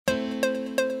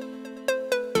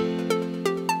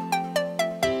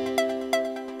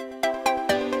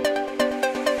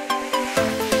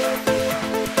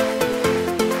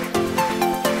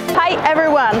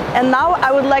And now I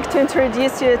would like to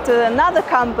introduce you to another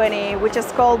company which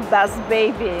is called Best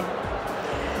Baby.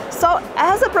 So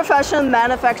as a professional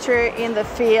manufacturer in the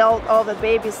field of the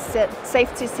baby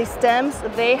safety systems,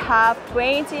 they have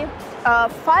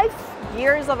 25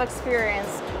 years of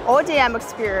experience, ODM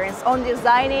experience, on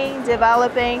designing,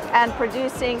 developing and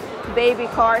producing baby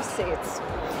car seats.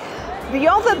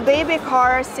 Beyond the baby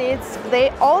car seats, they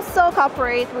also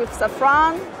cooperate with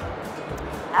Safran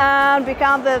and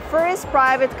become the first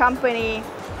private company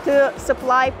to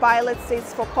supply pilot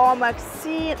seats for Comac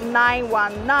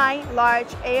C919 large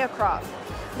aircraft.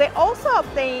 They also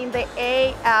obtained the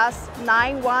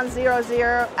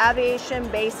AS9100 Aviation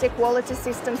Basic Quality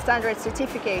System Standard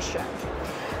certification.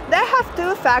 They have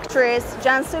two factories,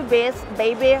 Jiangsu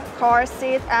Baby Car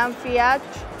Seat and Fiat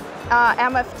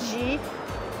MFG.com,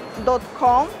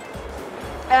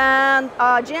 and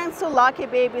Jiangsu Lucky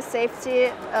Baby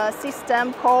Safety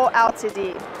System Co.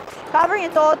 Ltd, covering a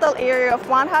total area of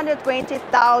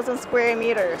 120,000 square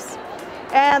meters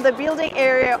and the building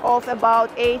area of about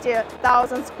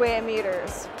 80,000 square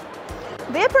meters.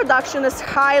 Their production is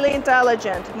highly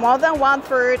intelligent. More than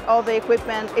 1/3 of the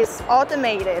equipment is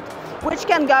automated, which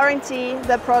can guarantee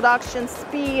the production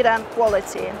speed and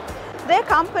quality. Their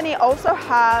company also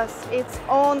has its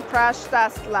own crash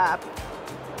test lab,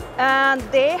 and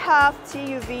they have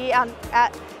TUV and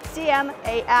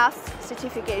CNAS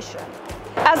certification.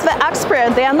 As the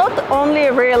expert, they are not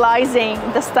only realizing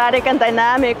the static and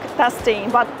dynamic testing,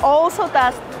 but also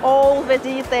test all the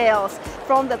details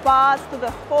from the parts to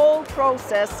the whole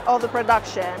process of the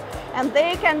production. And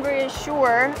they can be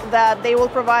sure that they will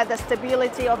provide the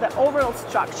stability of the overall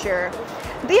structure.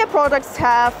 Their products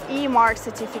have E-Mark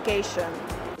certification.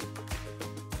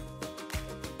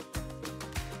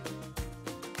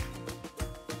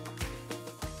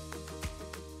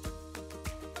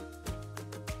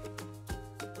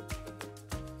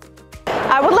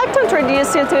 I would like to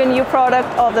introduce you to a new product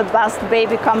of the Best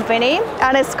Baby company,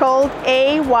 and it's called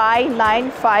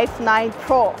AY959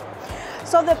 Pro.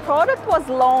 So the product was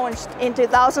launched in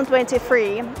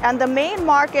 2023, and the main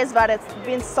markets that it's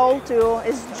been sold to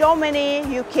is Germany,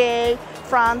 UK,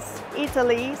 France,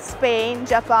 Italy, Spain,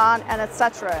 Japan, and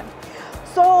etc.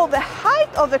 So the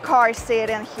height of the car seat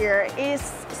in here is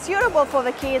suitable for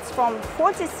the kids from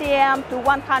 40 cm to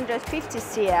 150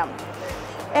 cm.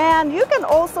 And you can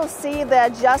also see the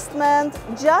adjustment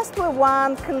just with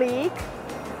one click,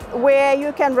 where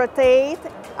you can rotate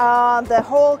the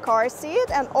whole car seat,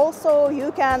 and also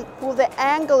you can put the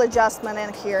angle adjustment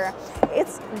in here.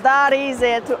 It's that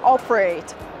easy to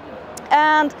operate.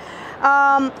 And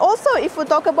also, if we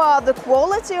talk about the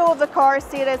quality of the car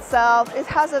seat itself, it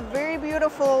has a very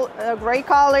beautiful gray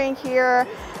color in here,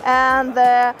 and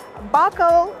the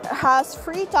buckle has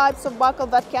 3 types of buckle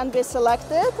that can be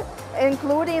selected,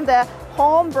 including the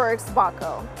Holmberg's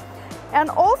buckle. And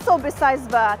also, besides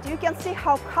that, you can see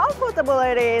how comfortable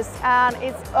it is, and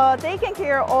it's taking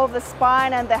care of the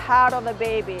spine and the head of the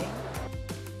baby.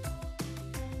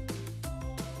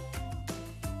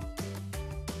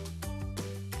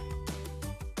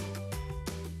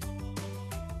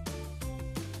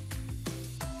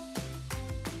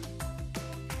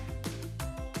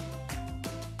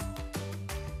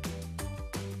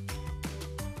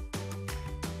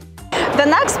 The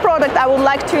next product I would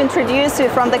like to introduce you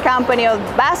from the company of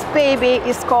Best Baby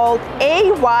is called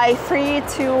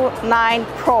AY329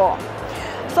 Pro.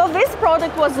 So this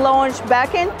product was launched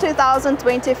back in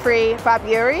 2023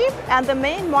 February, and the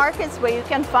main markets where you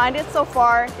can find it so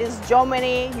far is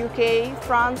Germany, UK,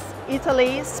 France,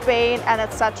 Italy, Spain, and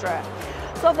etc.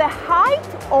 So the height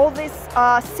of this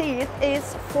seat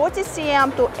is 40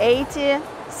 cm to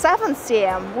 87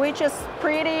 cm, which is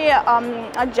pretty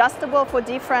adjustable for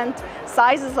different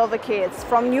sizes of the kids,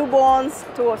 from newborns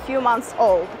to a few months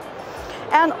old.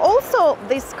 And also,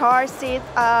 this car seat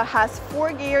has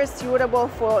 4 gears suitable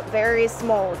for various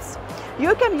modes.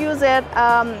 You can use it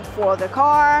for the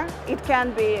car. It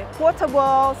can be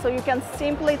portable, so you can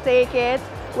simply take it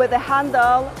with a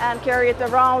handle and carry it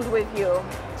around with you,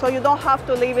 so you don't have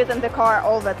to leave it in the car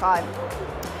all the time.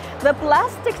 The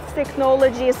plastics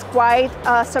technology is quite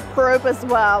superb as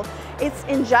well. It's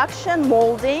injection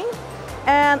molding,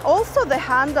 and also the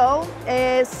handle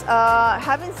is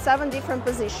having 7 different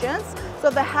positions.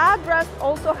 So the headrest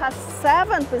also has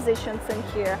 7 positions in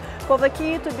here for the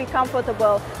kid to be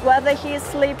comfortable, whether he is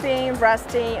sleeping,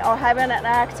 resting, or having an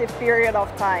active period of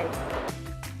time.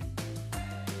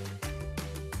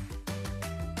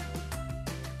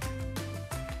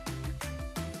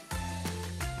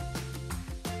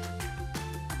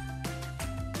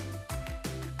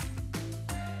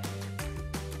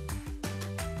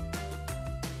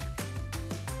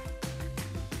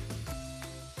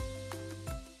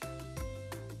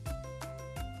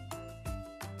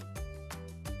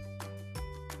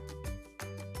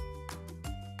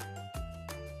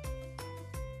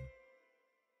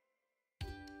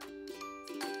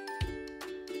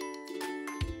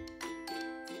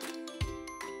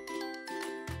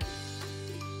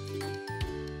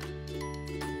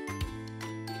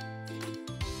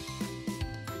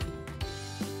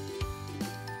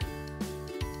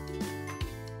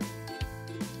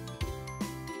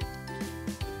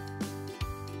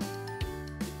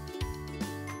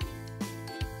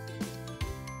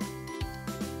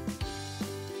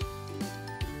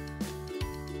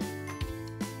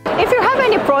 if you have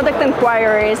any product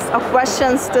inquiries or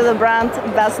questions to the brand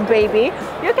Best Baby,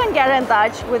 you can get in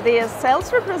touch with the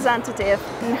sales representative.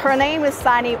 Her name is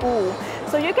Sunny Wu.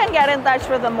 So you can get in touch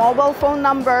with the mobile phone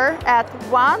number at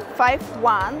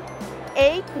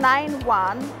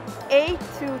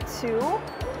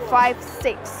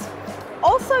 151-891-82256.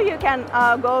 Also, you can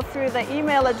go through the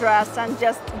email address and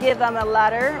just give them a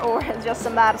letter or just a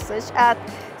message at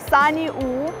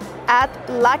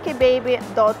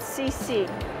sunnywu@luckybaby.cc.